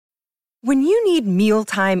When you need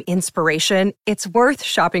mealtime inspiration, it's worth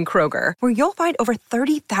shopping Kroger, where you'll find over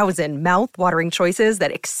 30,000 mouth-watering choices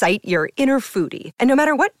that excite your inner foodie. And no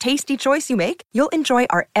matter what tasty choice you make, you'll enjoy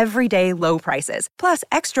our everyday low prices, plus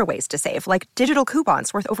extra ways to save, like digital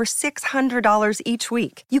coupons worth over $600 each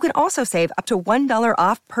week. You can also save up to $1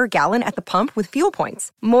 off per gallon at the pump with fuel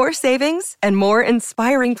points. More savings and more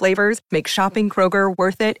inspiring flavors make shopping Kroger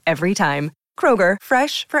worth it every time. Kroger,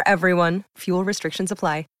 fresh for everyone. Fuel restrictions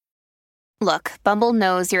apply. Look, Bumble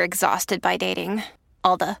knows you're exhausted by dating.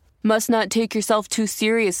 All the, must not take yourself too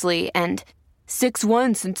seriously, and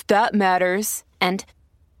 6'1" since that matters, and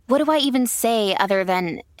what do I even say other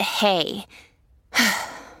than, hey?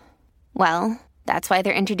 Well, that's why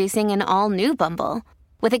they're introducing an all-new Bumble,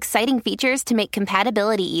 with exciting features to make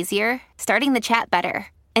compatibility easier, starting the chat better,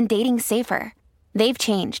 and dating safer. They've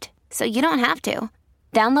changed, so you don't have to.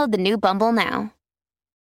 Download the new Bumble now.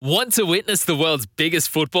 Want to witness the world's biggest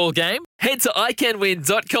football game? Head to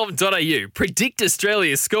iCanWin.com.au, predict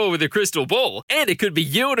Australia's score with a crystal ball, and it could be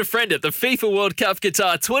you and a friend at the FIFA World Cup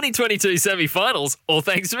Qatar 2022 semi-finals, all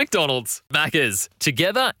thanks to McDonald's. Maccas,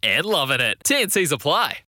 together and loving it. TNCs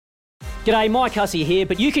apply. G'day, Mike Hussey here,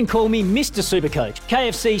 but you can call me Mr. Supercoach.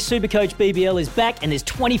 KFC Supercoach BBL is back and there's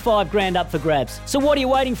 25 grand up for grabs. So what are you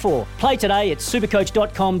waiting for? Play today at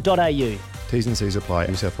supercoach.com.au. T's and C's apply.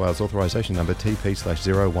 New South Wales authorisation number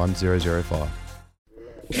TP/01005.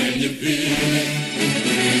 Can you feel it?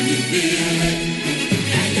 Can you feel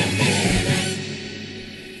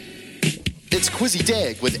it? It's Quizzy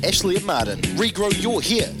Dag with Ashley and Martin. Regrow your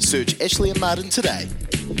hair. Search Ashley and Martin today.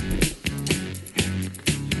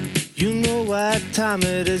 You know what time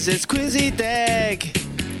it is, it's Quizzy Dag.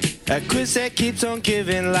 A quiz that keeps on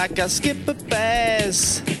giving like I skip a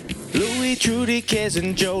bass. Louis, Trudy, Kez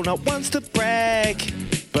and Joe not wants to brag.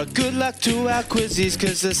 But good luck to our quizzies,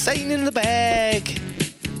 cause this ain't in the bag.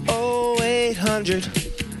 0800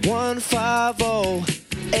 150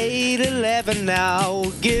 811 now.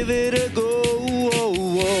 Give it a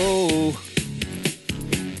go.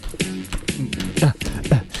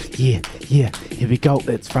 Yeah, here we go,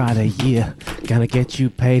 it's Friday, yeah. Gonna get you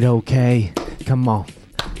paid okay. Come on.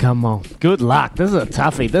 Good luck. This is a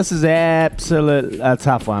toughie. This is absolute a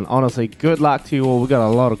tough one. Honestly, good luck to you all. We've got a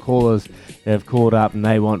lot of callers that have called up and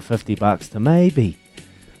they want $50 to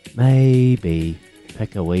maybe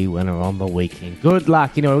pick a wee winner on the weekend. Good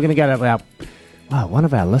luck. You know, we're going to go to one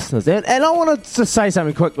of our listeners. And I wanted to say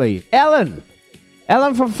something quickly. Ellen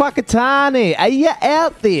from Whakatane. Are you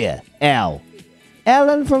out there, Al?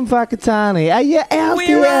 Ellen from Whakatane. Are you out there, Al?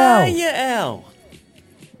 Where are you, Al?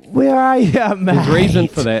 Where are you, mate? There's reason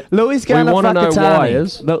for that. Louis going to Whakatane. We want to know why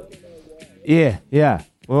is. Yeah.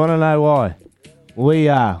 We want to know why. We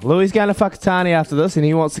are. Louis going to Whakatane after this, and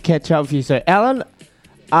he wants to catch up with you. So, Alan,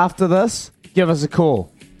 after this, give us a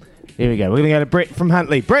call. Here we go. We're going to go to Brett from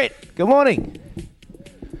Huntley. Brett, good morning.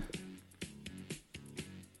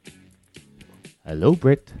 Hello,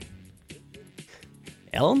 Brett.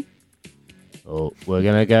 Alan? Oh, we're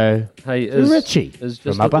going to go to Richie is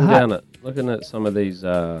just from Upper Hutt. Looking at some of these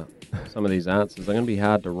answers, they're going to be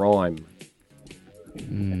hard to rhyme.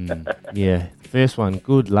 Yeah, first one,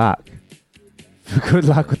 good luck. Good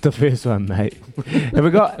luck with the first one, mate. Have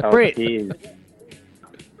we got Brett?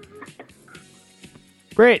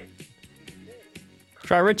 Brett.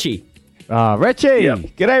 Try Richie. Richie. Yep.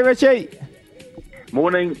 G'day, Richie.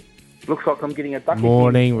 Morning. Looks like I'm getting a duck.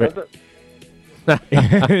 Morning, Richie. No.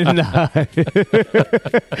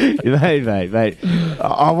 mate.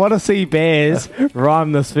 I want to see Bears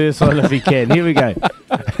rhyme this first one if he can. Here we go.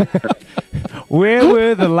 Where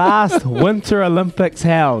were the last Winter Olympics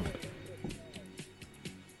held?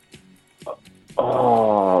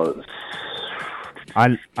 Oh.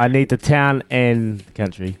 I need the town and the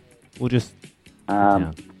country. We'll just...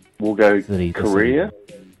 we'll go city, Korea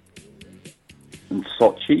and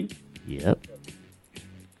Sochi. Yep.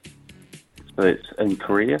 So it's in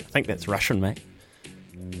Korea. I think that's Russian, mate.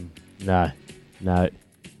 No,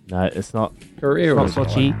 it's not. Korea was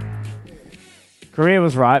Sochi. Right. Korea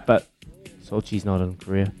was right, but Sochi's not in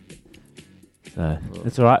Korea. So,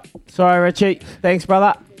 it's all right. Sorry, Richie. Thanks,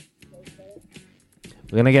 brother.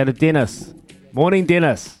 We're going to go to Dennis. Morning,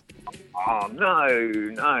 Dennis. Oh, no.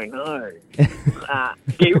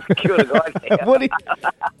 Kia ora, guys.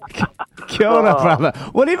 Kia ora, brother.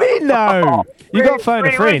 What do you mean, no? You got phone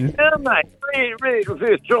a friend. Mate. Ready for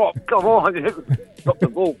first drop. Come on. Drop the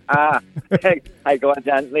ball. Hey, guys.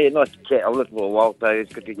 Nice to chat. I've listened for a while, so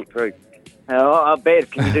it's good to get through. How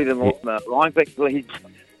bad can you do the line pick, please?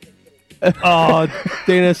 Oh,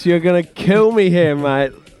 Dennis, you're going to kill me here,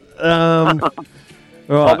 mate. Right.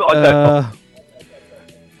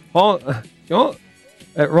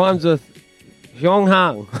 It rhymes with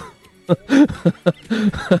Yonghang.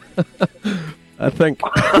 I think.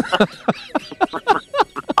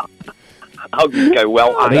 I'll just go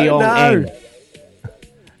well. Myong Yang.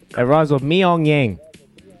 It rhymes with Myong Yang.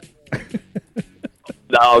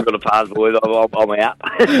 No, I've got to pass, boys. I'm out.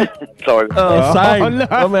 Sorry. Oh, same. Oh, no.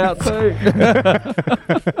 I'm out too.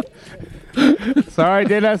 Sorry,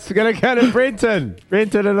 Dennis. We're going to go to Brenton.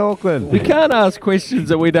 Brenton in Auckland. We can't ask questions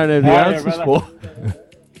that we don't have the answers for.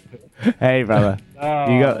 Hey, brother. Oh,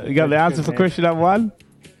 you got the answer for question number 1?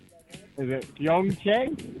 Is it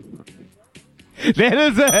Pyeongchang? That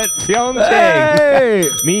is it. Pyeongchang. Hey!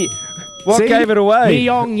 What gave it away?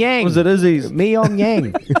 Myong Yang. Was it Izzy's? Myong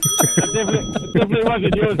Yang. It definitely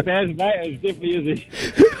wasn't yours, Baz, mate. It was definitely Izzy.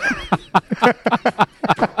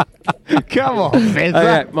 Come on,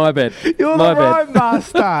 Fezza. Okay, my bad. You're my the bad. right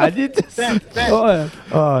master. You just...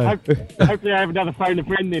 Hopefully I have another phone a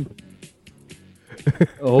friend then.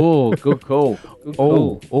 Oh, good call. Good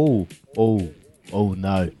call. Oh,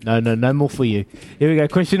 no more for you. Here we go.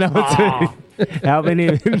 Question number 2. How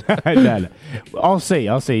many? No. I'll see.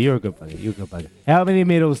 You're a good bugger. How many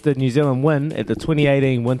medals did New Zealand win at the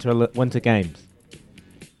 2018 Winter Games?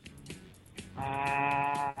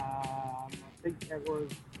 I think that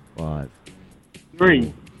was 5.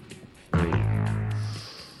 3.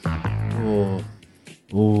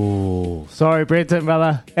 Oh. Sorry, Brenton,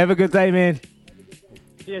 brother. Have a good day, man.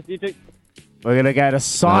 Yes, you too. We're going to go to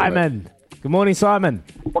Simon. Good morning, Simon.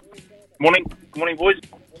 Morning, boys.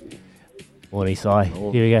 Morning, Si.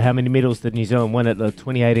 Here we go. How many medals did New Zealand win at the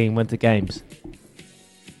 2018 Winter Games?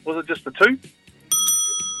 Was it just the 2?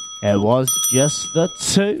 It was just the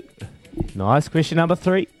 2. Nice. Question number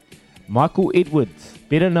 3. Michael Edwards,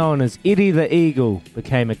 better known as Eddie the Eagle,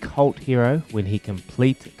 became a cult hero when he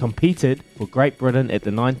competed for Great Britain at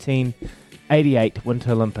the 1988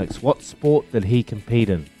 Winter Olympics. What sport did he compete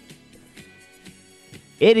in?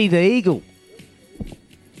 Eddie the Eagle.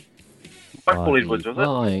 Michael Edwards, was it?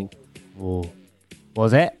 Lying. Oh. What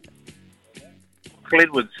was that? Michael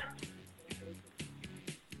Edwards.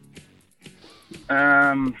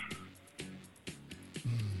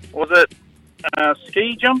 Was it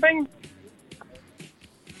ski jumping?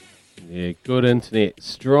 Yeah, good internet.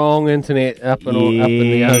 Strong internet up in the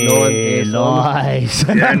 09. Nice.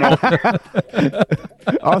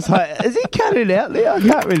 I was like, is he cutting out there? I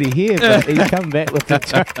can't really hear, but he's come back with the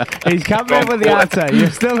answer.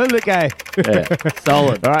 You're still in the game. Yeah,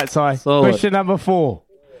 solid. All right, Si. Solid. Question number 4.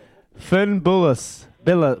 Finn Billuis.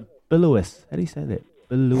 Billuis. How do you say that?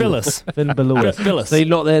 Billuis. Finn Billuis. Billuis. See,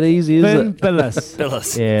 not that easy, is Finn it? Billuis.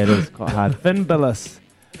 Billuis. Yeah, it is quite hard. Finn Billuis.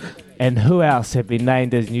 And who else have been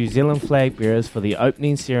named as New Zealand flag bearers for the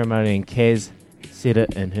opening ceremony? And Kaz said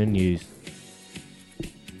it in her news.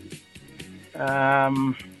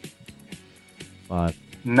 5. 5.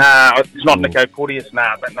 Nah, it's not Nico Porteous.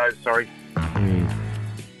 Nah, but no, sorry.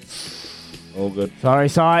 All good. Sorry,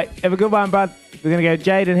 Si. Have a good one, bud. We're going to go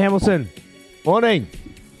Jaden Hamilton. Morning.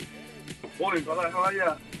 Morning, brother. How are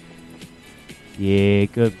you? Yeah,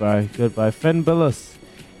 good, bro. Good, bro. Finn Billuis.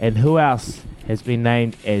 And who else has been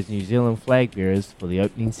named as New Zealand flag bearers for the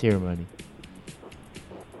opening ceremony?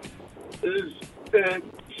 Is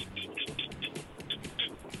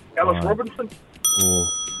Alice Robinson?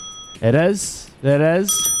 It is.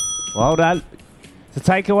 Well done. To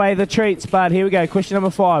take away the treats, bud. Here we go. Question number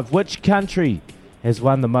 5. Which country has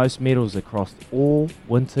won the most medals across all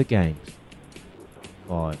Winter Games?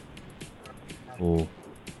 5, 4,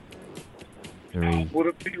 3. Would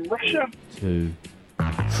it be Russia? 2.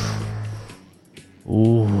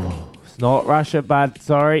 Ooh, it's not Russia, bud.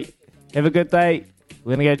 Sorry. Have a good day.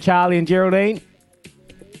 We're going to go Charlie and Geraldine.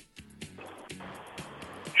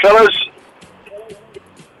 Fellas.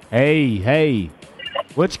 Hey.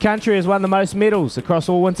 Which country has won the most medals across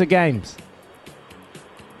all Winter Games?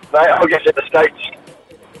 I'll guess at the States.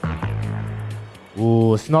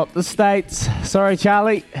 Ooh, it's not the States. Sorry,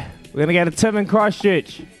 Charlie. We're going to go to Tim in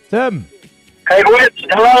Christchurch. Tim. Hey, Wits.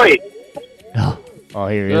 Hello. Oh,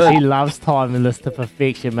 here he is. He loves timing this to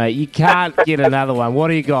perfection, mate. You can't get another one. What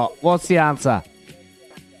do you got? What's the answer?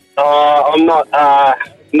 I'm not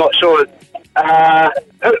sure. Who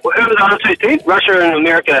was the other two teams? Russia and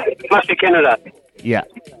America. It must be Canada. Yeah.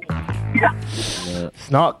 It's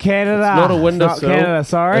not Canada. It's not a windowsill. It's not Canada,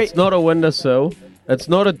 sorry. It's not a windowsill. It's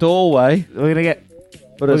not a doorway. We're going to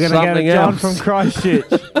But We're it's going to go something to John else. from Christchurch.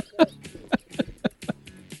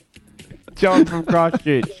 John from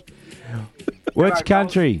Christchurch. Which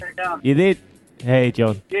country? You did? Hey,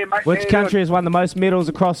 John. Yeah, mate, Which how you country doing? has won the most medals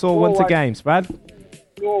across all Winter Norway. Games, bud?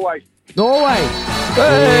 Norway. Norway.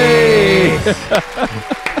 Hey!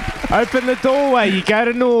 Open the doorway. You go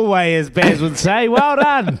to Norway, as Baz would say. Well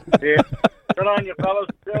done. Yeah. Good on you, fellas.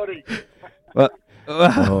 Beauty.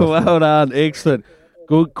 Well done. Excellent.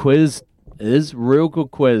 Good quiz. Is real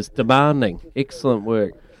good quiz. Demanding. Excellent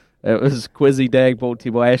work. It was Quizzy Dag brought to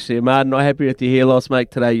you by Ashley and Martin. Not happy with your hair loss, mate.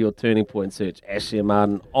 Today, your turning point search. Ashley and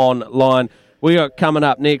Martin online. We got coming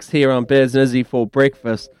up next here on Baz and Izzy for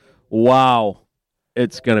breakfast. Wow.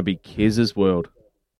 It's going to be Kez's world.